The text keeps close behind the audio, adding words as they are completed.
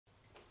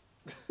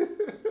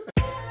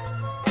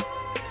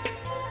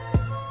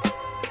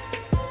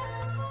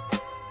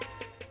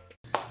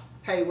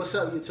Hey, what's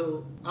up,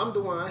 YouTube? I'm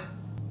Dewan.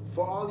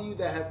 For all of you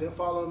that have been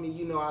following me,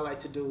 you know I like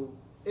to do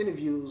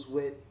interviews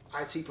with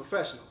IT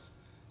professionals,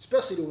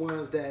 especially the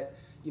ones that,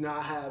 you know,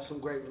 I have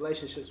some great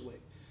relationships with.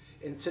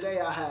 And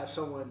today I have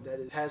someone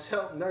that has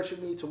helped nurture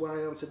me to where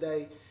I am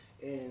today,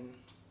 and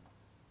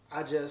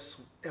I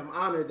just am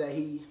honored that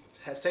he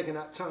has taken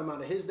time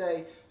out of his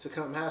day to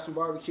come have some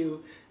barbecue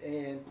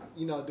and,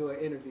 you know, do an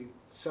interview.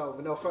 So,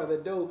 with no further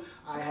ado,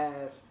 I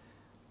have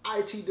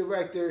IT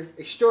Director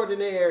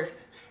Extraordinaire,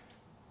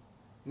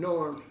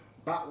 Norm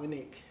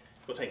Botwinik.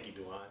 Well, thank you,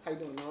 Dewan. How you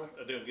doing, Norm?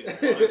 I'm doing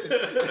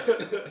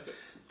good, Dewan.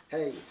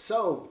 Hey,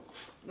 so,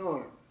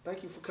 Norm,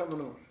 thank you for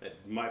coming on.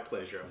 My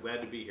pleasure. I'm glad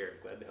to be here.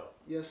 Glad to help.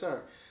 Yes,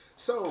 sir.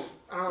 So,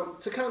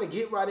 to kind of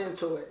get right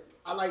into it,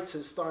 I like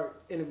to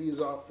start interviews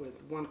off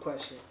with one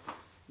question.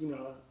 You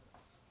know,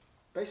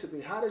 basically,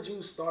 how did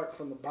you start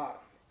from the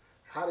bottom?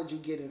 How did you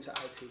get into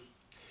IT?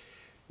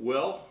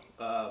 Well,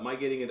 my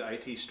getting into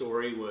IT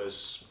story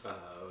was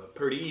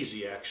pretty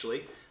easy,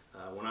 actually.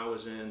 When I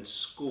was in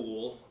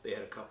school, they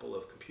had a couple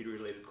of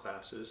computer-related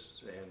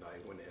classes, and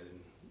I went ahead and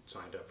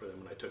signed up for them,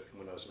 and I took them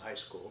when I was in high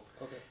school.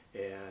 Okay.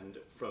 And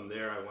from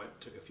there, I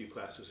took a few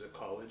classes at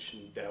college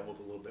and dabbled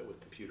a little bit with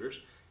computers,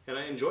 and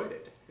I enjoyed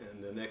it.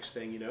 And the next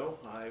thing you know,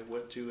 I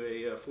went to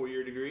a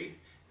four-year degree,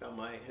 got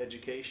my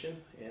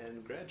education,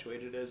 and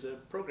graduated as a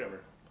programmer.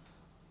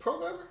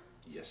 Programmer?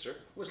 Yes, sir.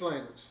 Which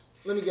language?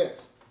 Let me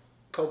guess.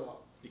 COBOL.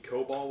 The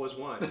COBOL was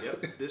one.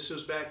 Yep. This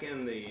was back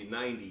in the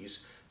 90s.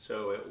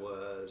 So it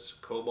was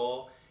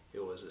COBOL,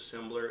 it was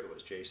Assembler, it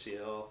was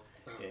JCL,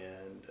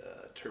 and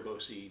Turbo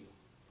C.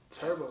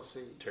 Turbo C.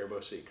 Turbo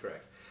C,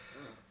 correct.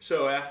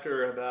 So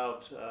after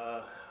about,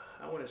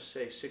 I want to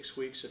say 6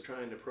 weeks of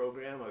trying to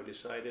program, I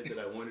decided that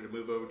I wanted to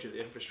move over to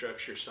the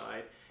infrastructure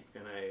side,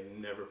 and I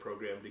never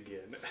programmed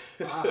again.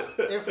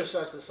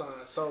 Infrastructure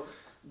side. So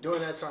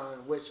during that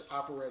time, which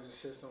operating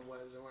system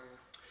was around?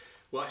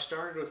 Well, I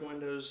started with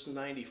Windows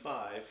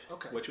 95,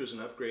 okay, which was an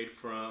upgrade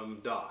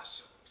from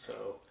DOS.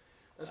 So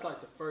that's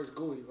like the first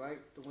GUI, right?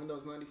 The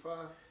Windows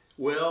 95?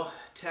 Well,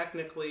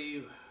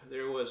 technically,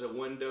 there was a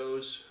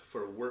Windows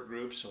for work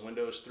groups, a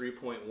Windows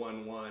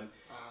 3.11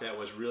 that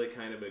was really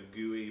kind of a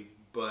GUI,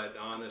 but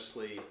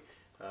honestly,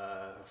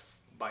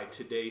 by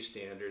today's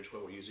standards,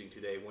 what we're using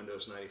today,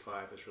 Windows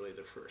 95 is really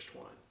the first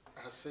one.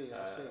 I see.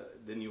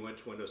 Then you went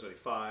to Windows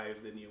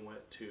 95, then you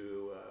went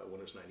to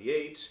Windows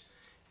 98,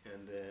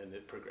 and then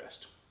it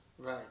progressed.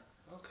 Right.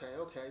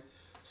 Okay.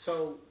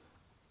 So,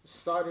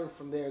 starting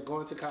from there,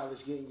 going to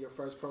college, getting your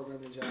first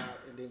programming job,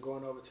 and then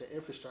going over to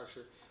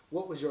infrastructure,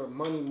 what was your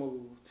money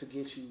move to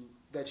get you,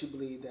 that you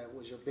believe that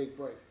was your big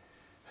break?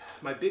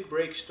 My big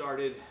break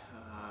started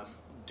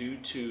due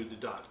to the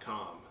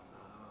 .com.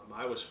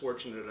 I was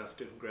fortunate enough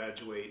to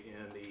graduate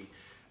in the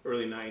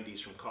early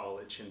 90s from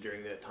college, and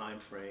during that time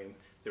frame,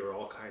 there were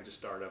all kinds of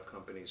startup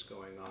companies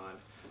going on.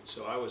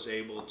 So I was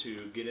able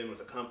to get in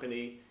with a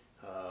company,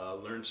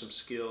 learn some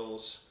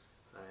skills,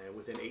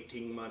 within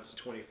 18 months to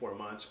 24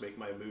 months, make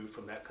my move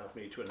from that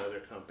company to another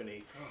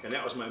company. And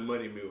that was my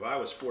money move. I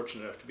was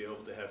fortunate enough to be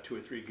able to have 2 or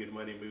 3 good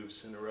money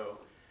moves in a row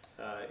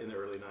in the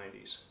early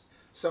 90s.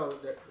 So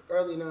the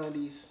early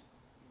 90s,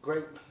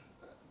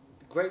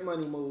 great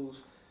money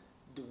moves.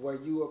 Were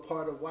you a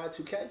part of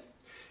Y2K?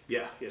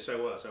 Yeah, yes I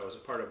was. I was a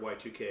part of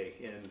Y2K.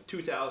 In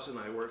 2000,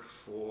 I worked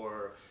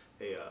for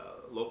a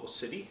local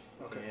city.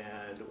 Okay.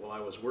 And while I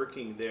was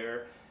working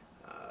there,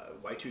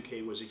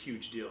 Y2K was a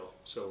huge deal.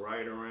 So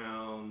right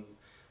around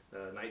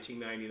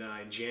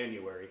 1999,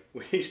 January,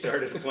 we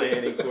started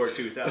planning for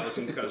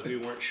 2000 because we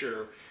weren't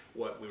sure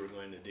what we were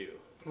going to do.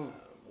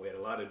 We had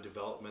a lot of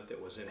development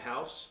that was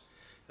in-house.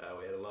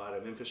 We had a lot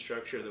of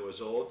infrastructure that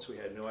was old, so we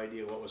had no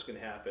idea what was going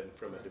to happen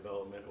from a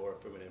development or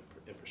from an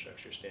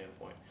infrastructure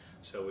standpoint.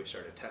 So we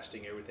started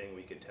testing everything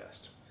we could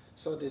test.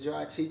 So did your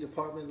IT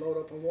department load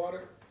up on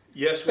water?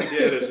 Yes, we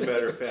did, as a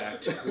matter of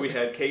fact. We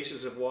had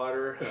cases of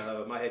water.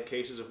 I had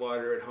cases of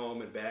water at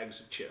home and bags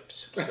of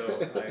chips. So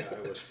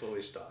I was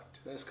fully stocked.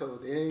 That's cool.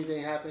 Did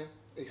anything happen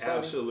exciting?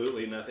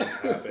 Absolutely nothing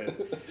happened.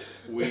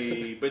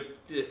 But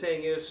the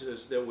thing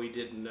is that we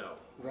didn't know.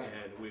 Right.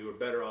 And we were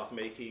better off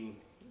making,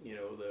 you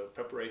know, the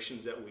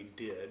preparations that we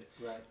did.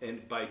 Right.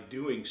 And by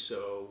doing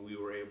so, we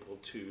were able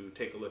to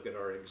take a look at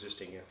our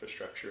existing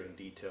infrastructure in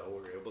detail.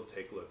 We were able to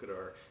take a look at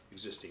our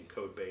existing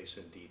code base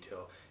in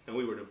detail. And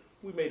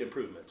we made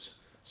improvements.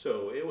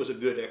 So it was a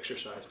good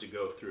exercise to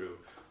go through,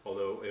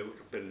 although it would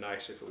have been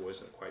nice if it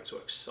wasn't quite so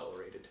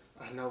accelerated.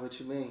 I know what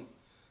you mean.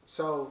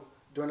 So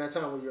during that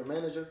time, were you a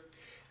manager?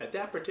 At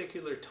that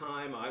particular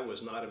time, I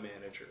was not a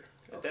manager.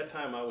 At that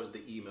time, I was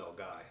the email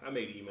guy. I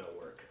made email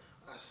work.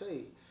 I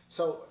see.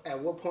 So at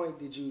what point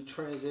did you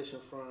transition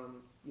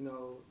from, you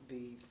know,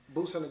 the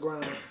boots on the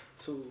ground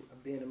to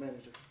being a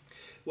manager?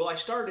 Well, I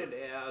started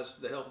as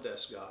the help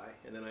desk guy,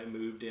 and then I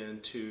moved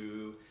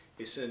into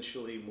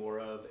essentially more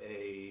of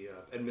a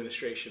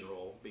administration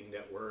role, being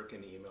network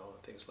and email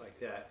and things like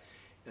that.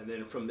 And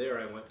then from there,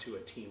 I went to a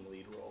team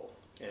lead role.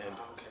 And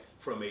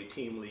from a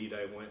team lead,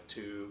 I went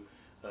to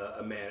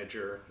a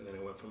manager, and then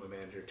I went from a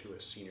manager to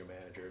a senior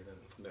manager, and then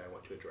from there I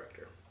went to a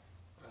director.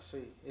 I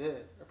see. Yeah,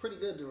 a pretty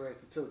good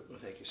director too. Well,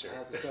 thank you, sir. I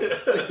have to say.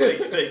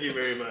 Thank you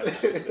very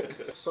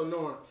much. So,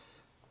 Norm,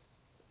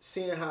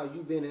 seeing how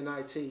you've been in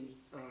IT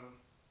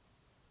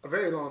a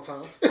very long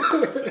time.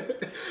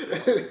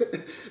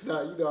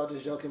 No, you know, I'm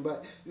just joking.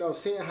 But no,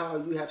 seeing how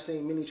you have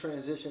seen many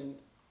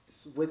transitions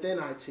within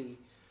IT,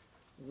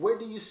 where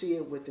do you see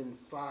it within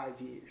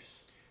 5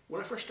 years? When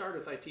I first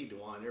started with IT,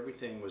 Dewan,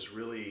 everything was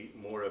really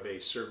more of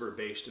a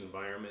server-based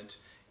environment,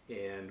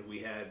 and we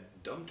had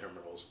dumb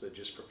terminals that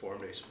just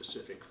performed a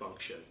specific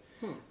function.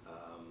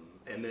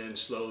 And then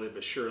slowly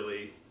but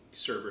surely,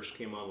 servers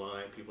came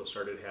online. People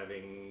started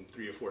having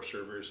 3 or 4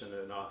 servers in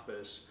an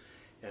office.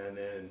 And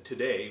then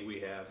today we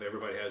have,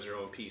 everybody has their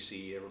own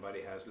PC,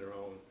 everybody has their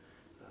own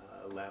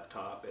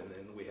laptop, and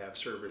then we have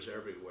servers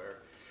everywhere.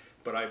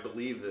 But I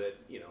believe that,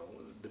 you know,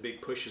 the big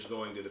push is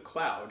going to the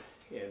cloud.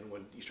 And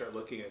when you start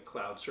looking at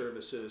cloud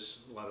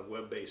services, a lot of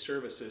web-based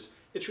services,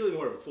 it's really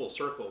more of a full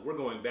circle. We're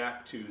going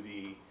back to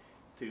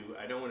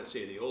I don't want to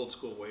say the old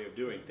school way of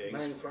doing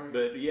things,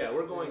 but yeah,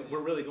 we're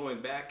really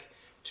going back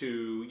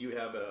to, you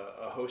have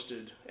a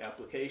hosted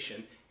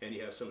application and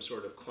you have some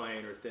sort of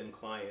client or thin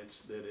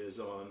clients that is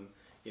on,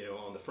 you know,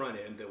 on the front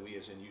end that we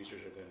as end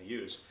users are going to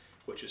use,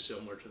 which is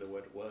similar to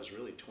what it was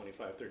really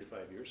 25,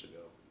 35 years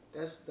ago.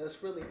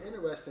 That's really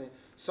interesting.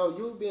 So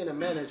you being a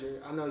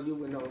manager, I know you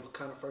would know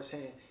kind of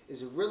firsthand,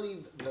 is it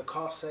really the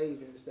cost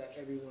savings that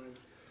everyone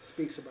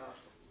speaks about?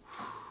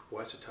 Well,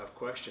 that's a tough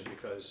question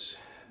because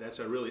that's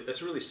really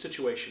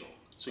situational.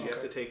 So you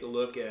have to take a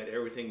look at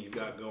everything you've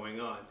got going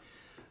on.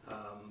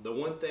 The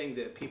one thing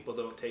that people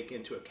don't take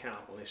into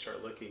account when they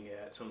start looking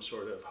at some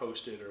sort of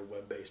hosted or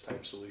web-based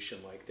type solution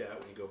like that,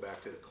 when you go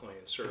back to the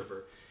client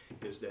server,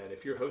 is that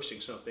if you're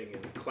hosting something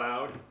in the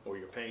cloud or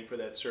you're paying for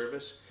that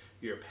service,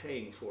 you're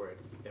paying for it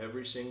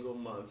every single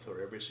month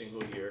or every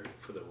single year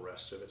for the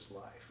rest of its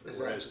life.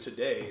 Exactly. Whereas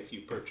today, if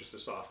you purchase a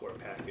software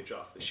package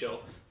off the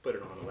shelf, put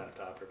it on a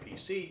laptop or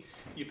PC,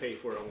 you pay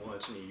for it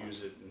once and you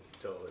use it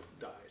until it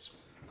dies.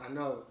 I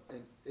know,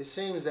 and it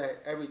seems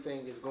that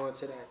everything is going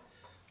to that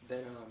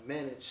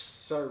managed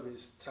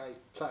service type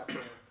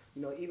platform.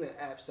 You know, even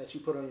apps that you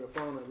put on your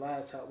phone and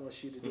laptop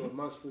wants you to do a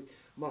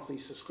monthly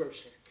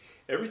subscription.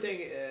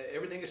 Everything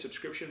is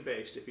subscription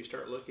based. If you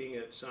start looking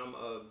at some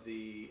of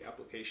the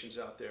applications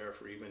out there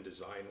for even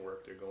design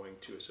work, they're going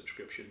to a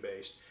subscription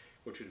based,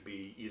 which would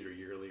be either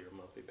yearly or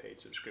monthly paid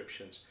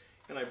subscriptions.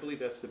 And I believe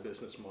that's the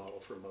business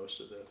model for most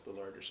of the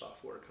larger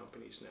software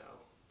companies now.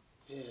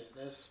 Yeah,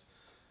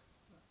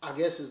 I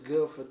guess it's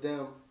good for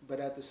them, but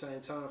at the same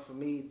time for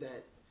me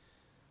that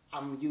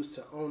I'm used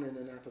to owning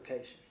an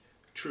application.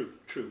 True.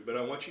 But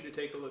I want you to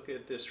take a look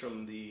at this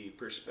from the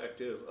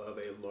perspective of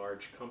a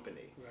large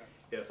company. Right.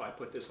 If I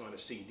put this on a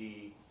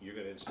CD, you're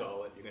going to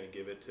install it, you're going to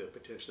give it to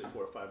potentially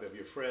 4 or 5 of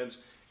your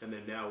friends, and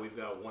then now we've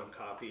got 1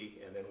 copy,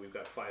 and then we've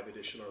got 5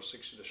 additional or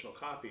 6 additional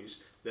copies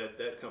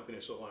that company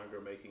is no longer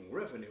making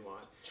revenue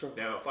on. True.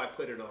 Now, if I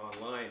put it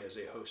online as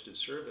a hosted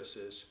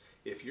services,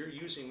 if you're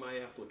using my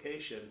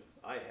application,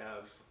 I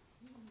have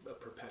a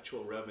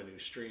perpetual revenue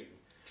stream.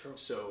 True.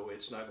 So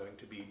it's not going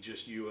to be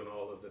just you and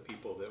all of the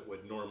people that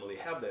would normally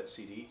have that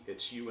CD.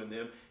 It's you and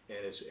them, and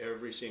it's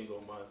every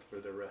single month for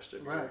the rest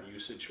of your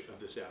usage of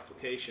this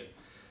application.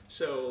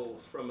 So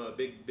from a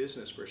big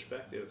business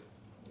perspective,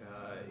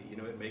 you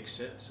know, it makes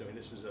sense. I mean,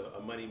 this is a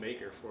money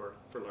maker for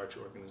large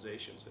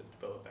organizations that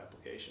develop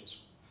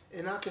applications.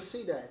 And I can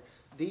see that.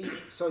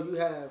 So you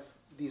have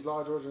these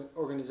large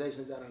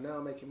organizations that are now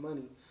making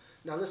money.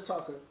 Now let's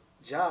talk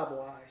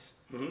job-wise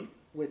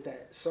with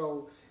that.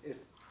 So if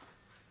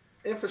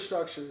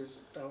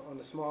infrastructures on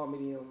the small,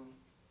 medium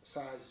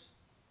size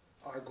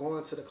are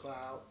going to the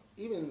cloud,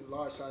 even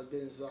large size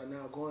businesses are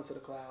now going to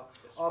the cloud,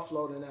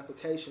 offloading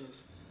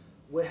applications,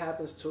 what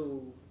happens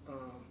to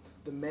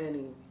the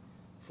manning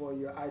for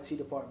your IT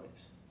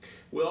departments?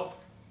 Well,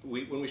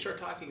 when we start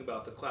talking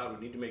about the cloud,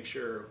 we need to make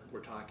sure we're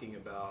talking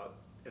about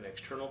an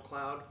external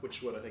cloud, which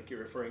is what I think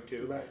you're referring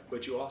to, right.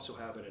 But you also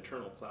have an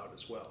internal cloud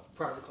as well.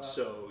 Private cloud.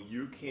 So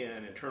you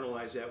can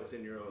internalize that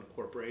within your own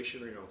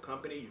corporation or your own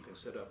company. You can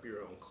set up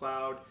your own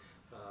cloud.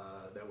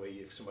 That way,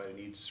 if somebody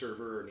needs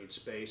server or needs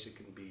space, it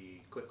can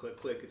be click, click,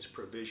 click. It's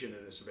provisioned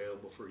and it's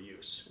available for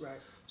use. Right.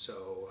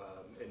 So,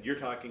 and you're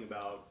talking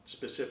about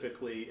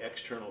specifically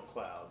external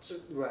clouds.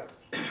 Right.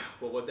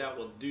 Well, what that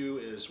will do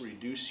is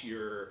reduce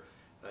your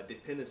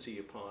dependency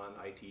upon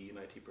IT and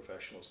IT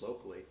professionals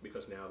locally,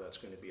 because now that's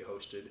going to be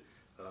hosted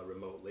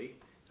remotely,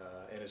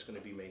 and it's going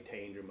to be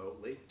maintained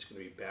remotely. It's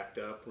going to be backed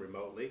up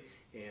remotely,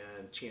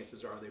 and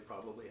chances are they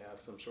probably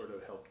have some sort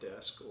of help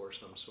desk or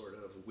some sort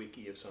of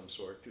wiki of some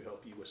sort to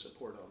help you with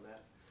support on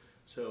that.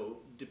 So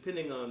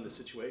depending on the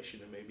situation,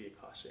 it may be a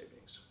cost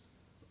savings.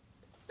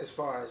 As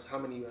far as how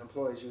many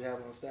employees you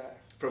have on staff?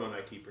 From an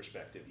IT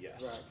perspective,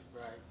 yes.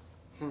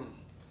 Right.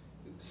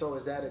 So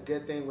is that a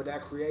good thing? Would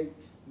that create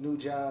new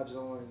jobs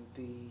on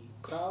the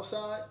cloud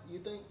side, you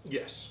think?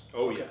 Yes.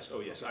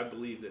 Yes. I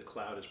believe that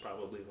cloud is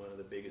probably one of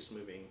the biggest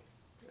moving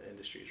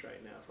industries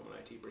right now from an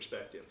IT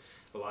perspective.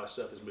 A lot of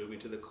stuff is moving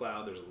to the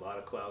cloud. There's a lot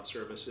of cloud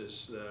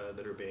services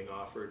that are being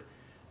offered.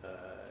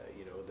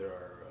 You know, there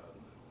are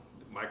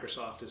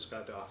Microsoft has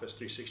got the Office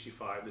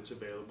 365 that's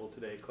available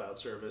today, cloud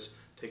service.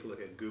 Take a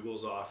look at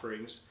Google's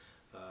offerings.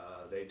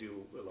 They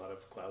do a lot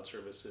of cloud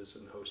services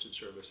and hosted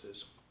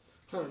services.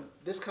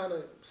 This kind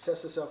of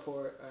sets us up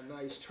for a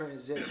nice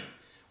transition.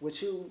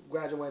 With you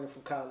graduating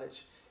from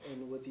college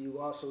and with you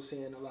also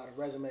seeing a lot of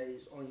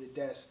resumes on your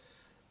desk,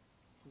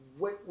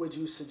 what would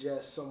you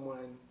suggest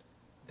someone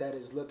that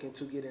is looking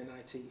to get in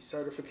IT,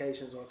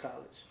 certifications or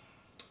college?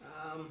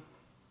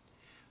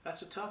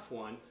 That's a tough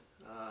one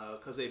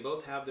because they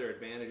both have their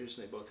advantages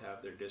and they both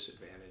have their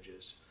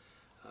disadvantages.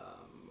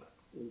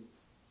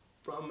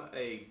 From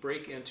a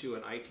break into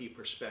an IT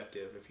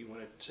perspective, if you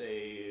want to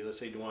say, let's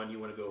say, Dwan, you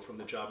want to go from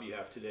the job you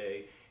have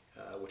today,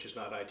 which is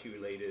not IT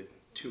related,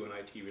 to an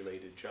IT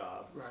related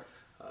job. Right.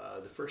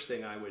 The first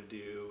thing I would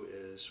do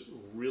is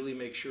really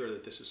make sure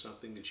that this is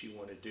something that you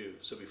want to do.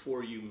 So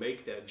before you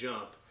make that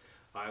jump,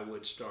 I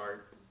would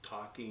start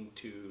talking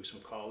to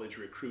some college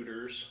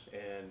recruiters,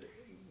 and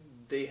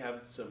they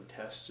have some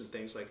tests and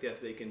things like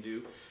that they can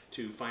do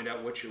to find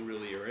out what you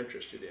really are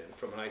interested in.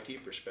 From an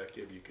IT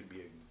perspective, you could be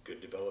a good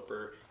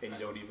developer and you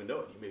don't even know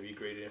it. You may be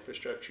great at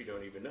infrastructure, you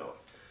don't even know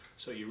it.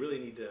 So you really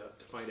need to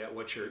find out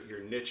what your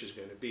niche is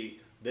going to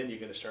be. Then you're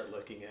going to start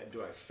looking at,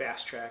 do I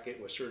fast track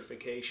it with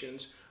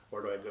certifications,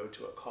 or do I go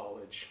to a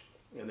college?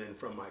 And then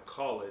from my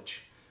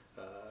college,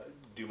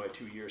 do my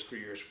 2 years, 3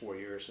 years, 4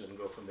 years, and then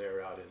go from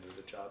there out into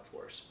the job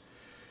force.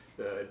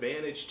 The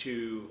advantage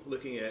to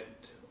looking at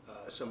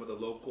some of the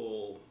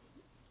local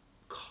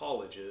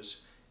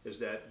colleges is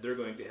that they're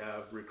going to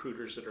have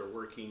recruiters that are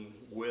working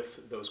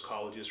with those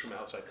colleges from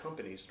outside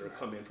companies that are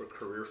come in for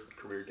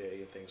career day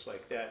and things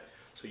like that.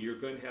 So you're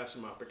going to have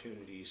some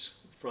opportunities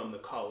from the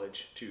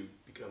college to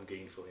become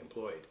gainfully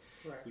employed.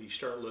 Right. When you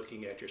start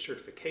looking at your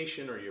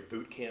certification or your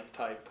boot camp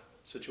type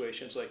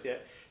situations like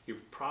that, you're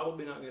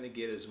probably not going to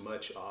get as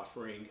much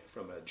offering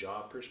from a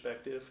job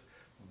perspective,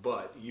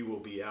 but you will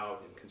be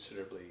out in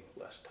considerably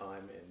less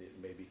time and it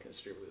may be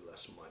considerably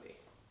less money.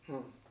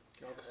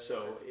 Okay.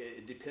 So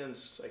it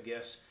depends, I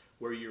guess,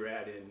 where you're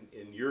at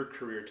in your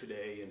career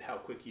today and how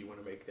quick you want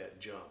to make that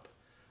jump.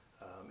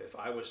 If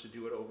I was to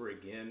do it over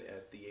again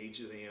at the age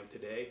that I am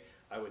today,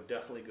 I would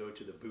definitely go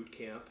to the boot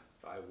camp.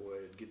 I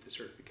would get the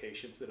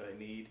certifications that I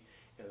need,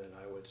 and then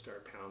I would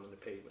start pounding the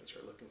pavement,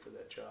 start looking for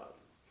that job.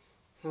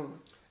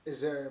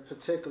 Is there a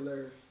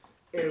particular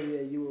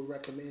area you would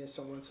recommend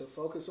someone to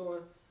focus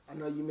on? I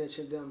know you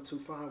mentioned them to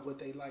find what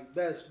they like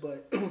best,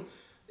 but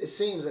it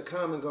seems a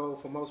common goal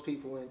for most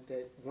people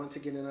that want to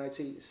get in IT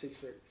is 6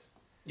 figures.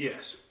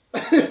 Yes.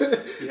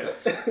 Yeah.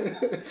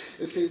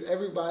 It seems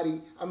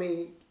everybody. I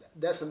mean,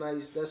 that's a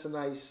nice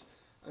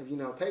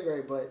pay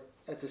grade, but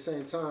at the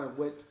same time,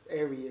 what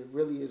area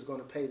really is going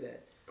to pay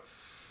that?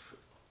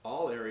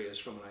 All areas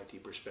from an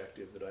IT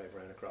perspective that I've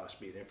run across,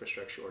 be it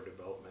infrastructure or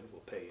development, will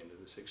pay into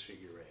the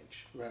 6-figure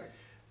range. Right.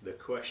 The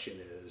question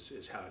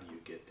is how do you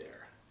get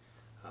there?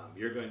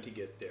 You're going to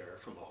get there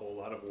from a whole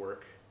lot of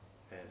work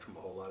and from a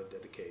whole lot of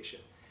dedication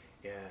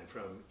and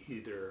from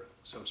either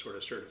some sort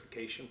of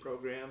certification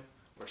program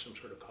or some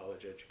sort of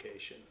college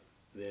education.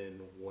 Then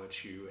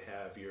once you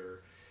have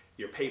your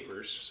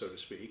papers, so to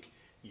speak,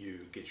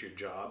 you get your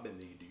job and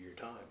then you do your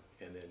time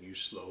and then you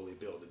slowly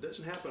build. It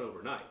doesn't happen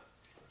overnight.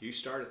 You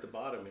start at the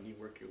bottom and you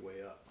work your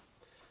way up.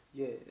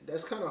 Yeah,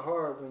 that's kind of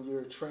hard when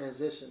you're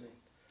transitioning.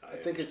 I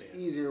think it's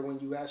easier when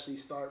you actually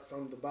start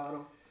from the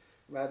bottom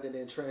rather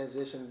than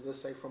transition, let's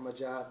say, from a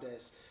job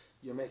that's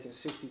you're making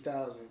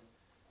 $60,000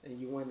 and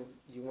you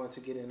want to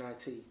get in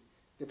IT,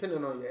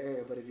 depending on your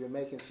area. But if you're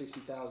making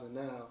 $60,000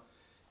 now,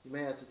 you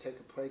may have to take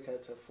a pay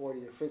cut to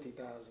 $40,000 or $50,000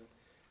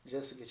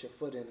 just to get your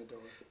foot in the door.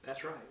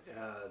 That's right.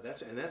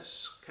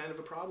 That's kind of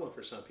a problem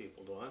for some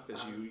people, Don,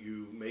 because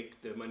you make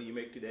the money you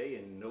make today,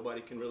 and nobody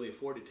can really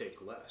afford to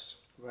take less.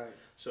 Right.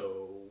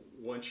 So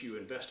once you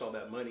invest all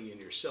that money in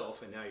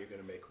yourself, and now you're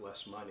going to make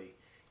less money,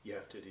 you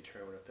have to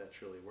determine if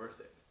that's really worth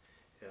it.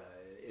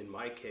 In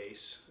my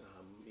case,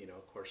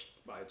 of course,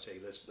 I'd say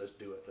let's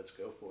do it. Let's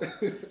go for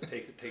it.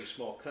 Take a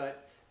small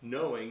cut,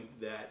 knowing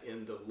that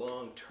in the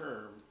long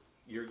term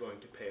you're going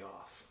to pay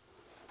off.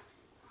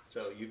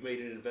 So you've made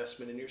an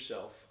investment in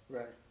yourself,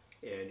 right?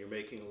 And you're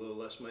making a little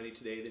less money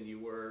today than you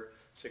were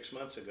 6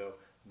 months ago.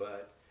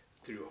 But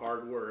through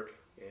hard work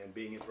and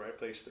being at the right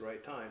place at the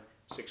right time,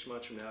 6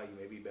 months from now you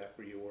may be back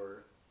where you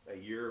were a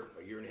year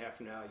and a half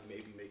from now. You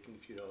may be making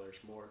a few dollars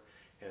more,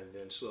 and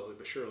then slowly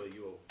but surely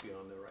you will be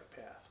on the right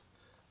path,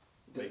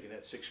 making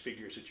that 6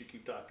 figures that you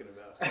keep talking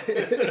about.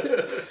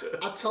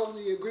 I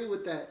totally agree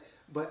with that,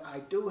 but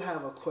I do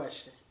have a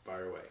question.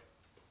 Fire away.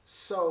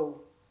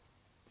 So,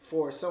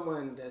 for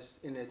someone that's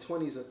in their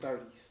 20s or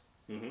 30s,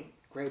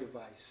 great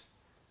advice.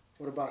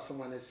 What about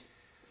someone that's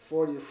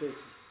 40 or 50?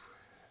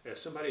 If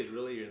somebody's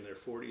really in their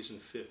 40s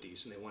and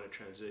 50s and they want to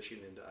transition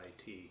into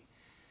IT,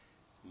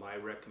 my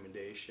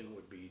recommendation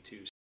would be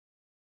to